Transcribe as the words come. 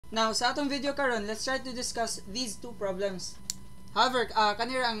Now, sa atong video karon, let's try to discuss these two problems. However,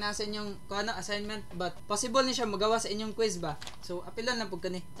 kanira ang nasa inyong assignment, but possible ni siya magawa sa inyong quiz ba? So, apilon lang po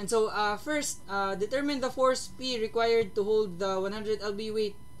kani. And so, first, determine the force P required to hold the 100 lb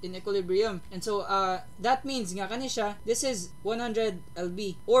weight in equilibrium. And so, that means nga kani siya, this is 100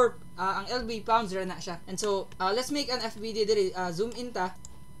 lb, or ang lb pounds ra na siya. And so, let's make an FBD diri, zoom in ta.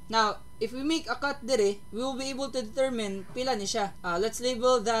 Now, if we make a cut dire, we will be able to determine pila ni siya. Let's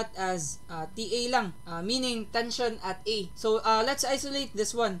label that as TA lang, meaning tension at A. So, let's isolate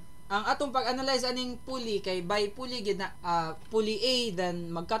this one. Ang atong pag-analyze aning pulley kay by pulley gid na pulley A, then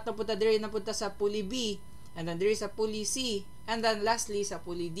mag-cut na punta dire na punta sa pulley B, and then there is a pulley C, and then lastly sa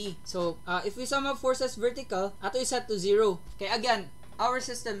pulley D. So, if we sum up forces vertical, ato is set to 0. Kay again, our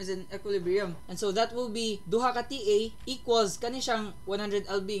system is in equilibrium, and so that will be duha ka TA equals kani siyang 100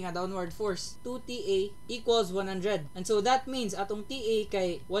 lb nga downward force. 2 TA equals 100, and so that means atong TA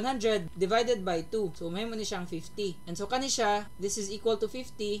kay 100 divided by 2, so mahimo ni siyang 50, and so kani siya, this is equal to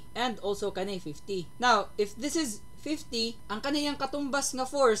 50, and also kani 50. Now, if this is 50, ang kaniyang katumbas nga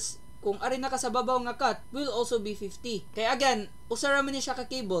force kung ari na ka sa babaw nga cut will also be 50. Kaya again, usara man ni siya ka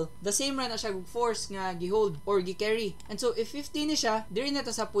cable, the same ra na siya force nga gihold or gi-carry. And so if 50 ni siya, diri na ta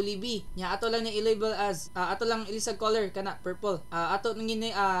sa pulley B. Nya ato lang ni i-label as ato lang ilisag color kana purple. Ato nang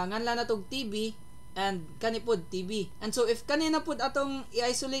nganlan na tog TB and kani pod TB. And so if kanina pod atong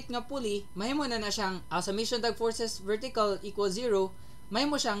i-isolate nga pulley, mahimo na siyang summation tag forces vertical equals 0.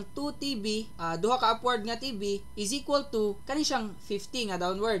 Mahimo siyang 2TB, duha ka upward nga TB is equal to kani siyang 50 nga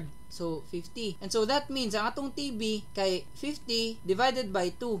downward. So 50. And so that means ang atong TB kay 50 divided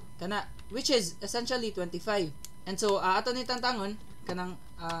by 2 kana, which is essentially 25. And so ato ni tantangon kanang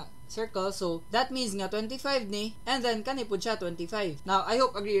circle, so that means nga 25 ni, and then kani pud siya 25. Now I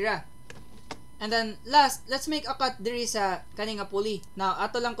hope agree ra. And then last, let's make a cut diri sa kani nga pulley. Now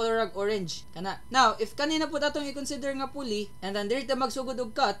ato lang colorag orange kana. Now if kanina pud atong i-consider nga pulley, and then diri ta magsugod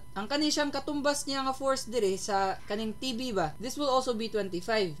og cut, ang kani siyang katumbas niya nga force diri sa kaning TB ba, this will also be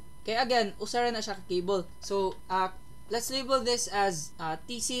 25. Kaya again, usara na siya ka cable. So let's label this as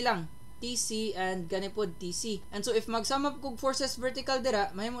TC lang. TC and ganipod TC. And so if magsum up kog forces vertical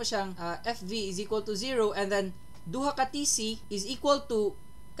dira, mahimo siyang FV is equal to 0, and then duha ka TC is equal to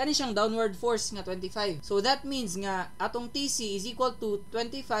kani siyang downward force nga 25. So that means nga atong TC is equal to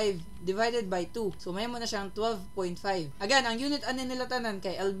 25 divided by 2. So mahimo na siyang 12.5. Again, ang unit ani nila tanan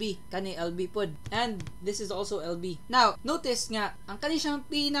kay LB, kani LB pod. And this is also LB. Now, notice nga ang kani siyang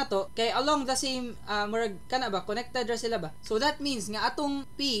P nato kay along the same murag kana ba connected ra sila ba. So that means nga atong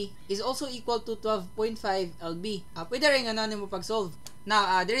P is also equal to 12.5 LB. Pwede rin nga nimo pag-solve.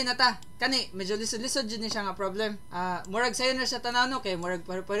 Now, diri na ta. Kani, medyo lisod-lisod dyan siya nga problem. Murag sayo na siya tanano kay murag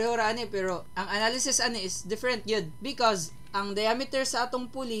pareho ra ani, pero ang analysis ani is different yun. Because ang diameter sa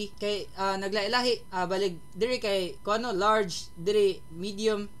atong pulley kay naglailahi, balig diri kay kuno large, diri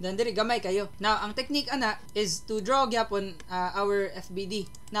medium, then diri gamay kayo. Now, ang technique ana is to draw gyapon our FBD.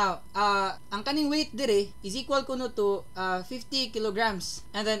 Now, ang kaning weight diri is equal kuno to 50 kilograms,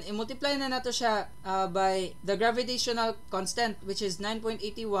 and then i-multiply na nato siya by the gravitational constant, which is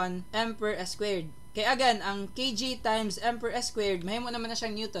 9.81 m per s squared. Kay again, ang kg times m per s squared, mahimo naman na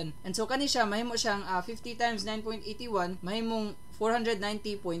siyang newton. And so kani siya, mahimo siyang 50 times 9.81, mahimong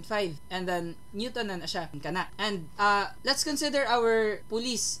 490.5. And then, newton na siya. Kana. And let's consider our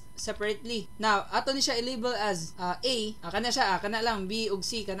pulleys separately. Now, ato ni siya i-label as A. Kana siya, kana lang, B ug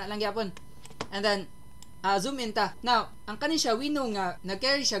C, kana lang gyapon. And then, zoom in ta. Now, ang kani siya, we know nga,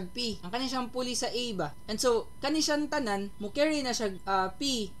 nag-carry siya P. Ang kani siyang pulley sa A ba? And so, kani siyang tanan, mo carry na siya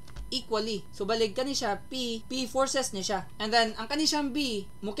P equally. So balig kani siya P forces ni siya. And then ang kani siyang B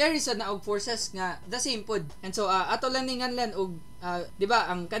mo carry sa na og forces nga the same pod. And so ato lang ninganlan og di ba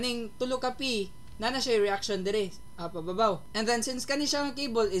ang kaning tulo ka P na siya reaction dire pababaw. And then since kani siya nga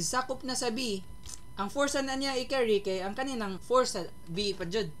cable is sakop na sa B, ang force na niya i-carry kay ang kaninang force sa B pa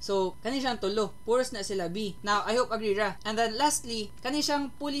jud. So kani siyang tulo, force na sila B. Now I hope agree ra. And then lastly, kani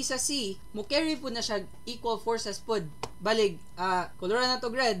siyang pulley sa C, mo carry po na siya equal forces pod. Balig kolora na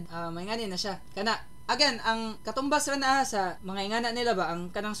to red, may ngani na siya. Kana again, ang katumbas ra na sa mga ingana nila ba, ang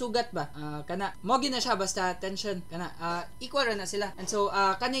kanang sugat ba, kana mo na siya basta tension kana equal ra na sila. And so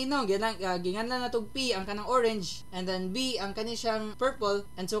kanino ginganlan na tog P ang kanang orange, and then B ang kani siyang purple,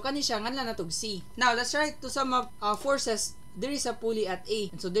 and so kani siya nganlan na tog C. Now let's try to sum up forces diri sa pulley at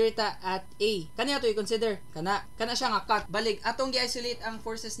A. And so diri ta at A. Kani ato i-consider kana siya nga cut. Balig atong gi-isolate ang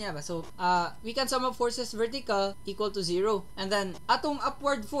forces niya ba. So we can sum up forces vertical equal to 0. And then atong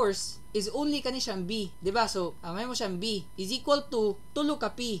upward force is only kani siyang B, di ba? So may mo siyang B is equal to tulo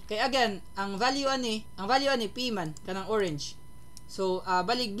ka P. Kay again, ang value ani P man kanang orange. So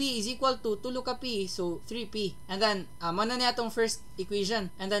balig b is equal to tulo ka p, so 3p. And then mo na niya atong first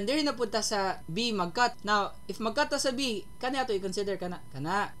equation. And then diri na punta sa b mag-cut. Now if mag-cut ta sa b, kani ato i-consider kana.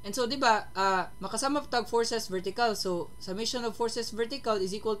 And so di ba makasama tag forces vertical. So summation of forces vertical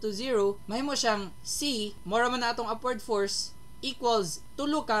is equal to 0. Mahimo siyang c, mora man na atong upward force equals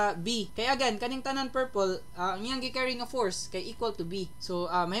tulo ka b. Kaya again, kaning tanan purple, ang iyang gi-carry nga force kay equal to b. So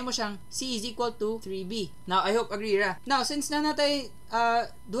mahimo siyang c is equal to 3b. Now I hope agree ra. Now since na natay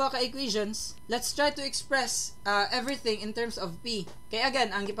duha ka equations, let's try to express everything in terms of p. Kaya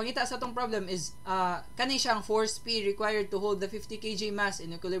again, ang gipangita sa atong problem is kani siyang force p required to hold the 50 kg mass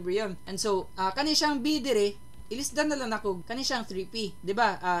in equilibrium. And so kani siyang b dire, ilisdan na lang ako kani siyang 3p, di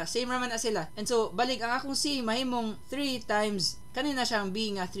ba? Same raman na sila. And so balik ang akong c mahimong 3 times kanina siyang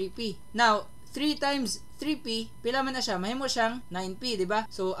b nga 3p. Now 3 times 3p pila man na siya, mahimo siyang 9p, di ba?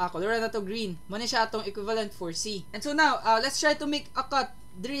 So color na to green, mo ni siya atong equivalent for c. And so now let's try to make a cut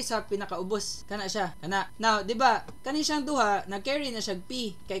diri sa pinakaubos. Kana siya, kana. Now, di ba, kani siyang duha, nag-carry na siya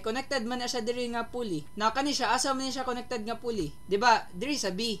P. Kay connected man na siya diri nga pulley. Now, kani siya, asa man siya connected nga pulley. Di ba, diri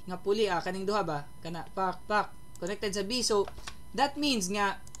sa B nga pulley, kaning duha ba? Kana, pak, connected sa B. So, that means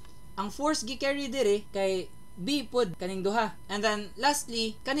nga, ang force gi-carry diri kay B pod kaning duha. And then,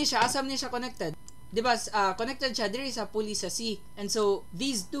 lastly, kani siya, asa man siya connected. Diba, connected siya diri sa pulley sa C. And so,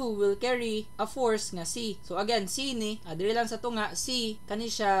 these two will carry a force nga C. So, again, C ni, diri lang sa tunga, C, kani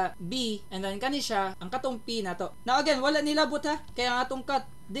siya B, and then kani siya, ang katong P na to. Now, again, wala nilabot ha. Kaya ang atong cut,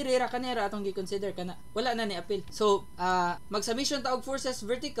 diri ra kanira atong gi-consider kana. Wala na ni appeal. So, mag-submission ta og forces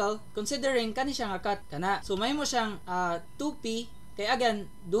vertical, considering kani siya nga cut, kana. So, mahimo siyang 2P, kay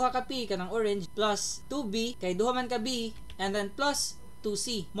again, duha ka P kanang orange, plus 2B, kay duha man ka B, and then plus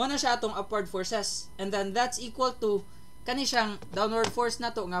 2C. Mo na siya atong upward forces. And then that's equal to kani siyang downward force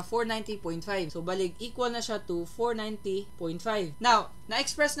na to nga 490.5. So balik equal na siya to 490.5. Now,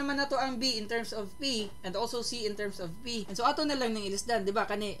 na-express naman na to ang B in terms of P and also C in terms of P. And so ato na lang ning ilisdan, di ba?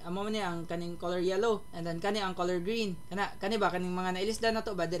 Kani amo man ni ang kaning color yellow and then kani ang color green. Kani ba kaning mga nailisdan na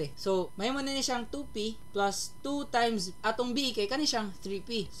to ba dire? So mahimo na ni siyang 2P plus 2 times atong B kay kani siyang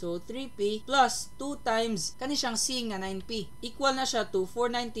 3P. So 3P plus 2 times kani siyang C nga 9P. Equal na siya to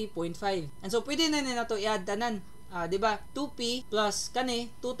 490.5. And so pwede na ni nato i-add tanan. Di ba? 2P plus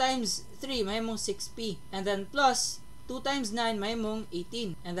kani 2 times 3 mahimong 6P, and then plus 2 times 9 mahimong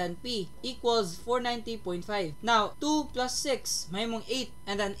 18, and then P equals 490.5. Now 2 plus 6 mahimong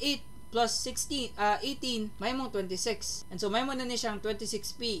 8, and then 8 plus 18 mahimong 26. And so mahimo na ni siyang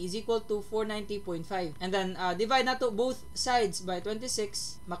 26P is equal to 490.5. And then divide nato both sides by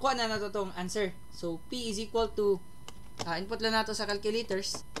 26, makuha na nato tong answer. So P is equal to input lang nato sa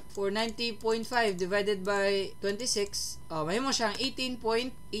calculators. 490.5 divided by 26, mahimo siyang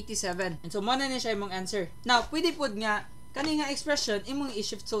 18.87. And so, mo na siya imong answer. Now, pwede pod nga, kani nga expression, imong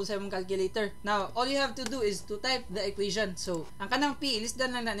i-shift solve sa imong calculator. Now, all you have to do is to type the equation. So, ang kanang P,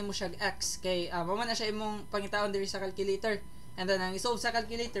 ilisdan lang na nimo siya x. Kay, mama na siya imong pangitaon diri sa calculator. And then, ang i-solve sa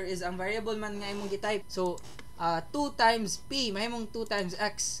calculator is ang variable man nga imong gi-type. So, 2 times P, mahimong 2 times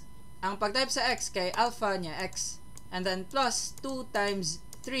x. Ang pag-type sa x, kay alpha niya x. And then, plus 2 times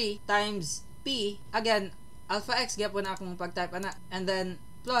 3 times P, again, alpha x, gyapon na akong pag-type ana. And then,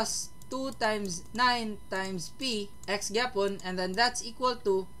 plus 2 times 9 times P, x gyapon, and then that's equal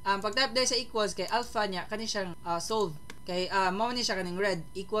to, pag-type dahil sa equals, kay alpha niya, kani siyang solve. Kay, mao ni siya kaning red,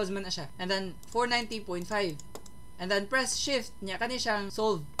 equals man na siya. And then, 490.5. And then, press shift niya, kani siyang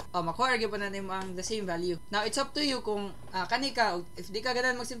solve. Makuha gyapon natin mo ang the same value. Now, it's up to you kung kani ka, if di ka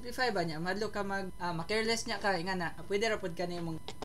ganan mag-simplify ba niya, madlo ka mag-careless niya ka, nga na, pwede rapod ka na mong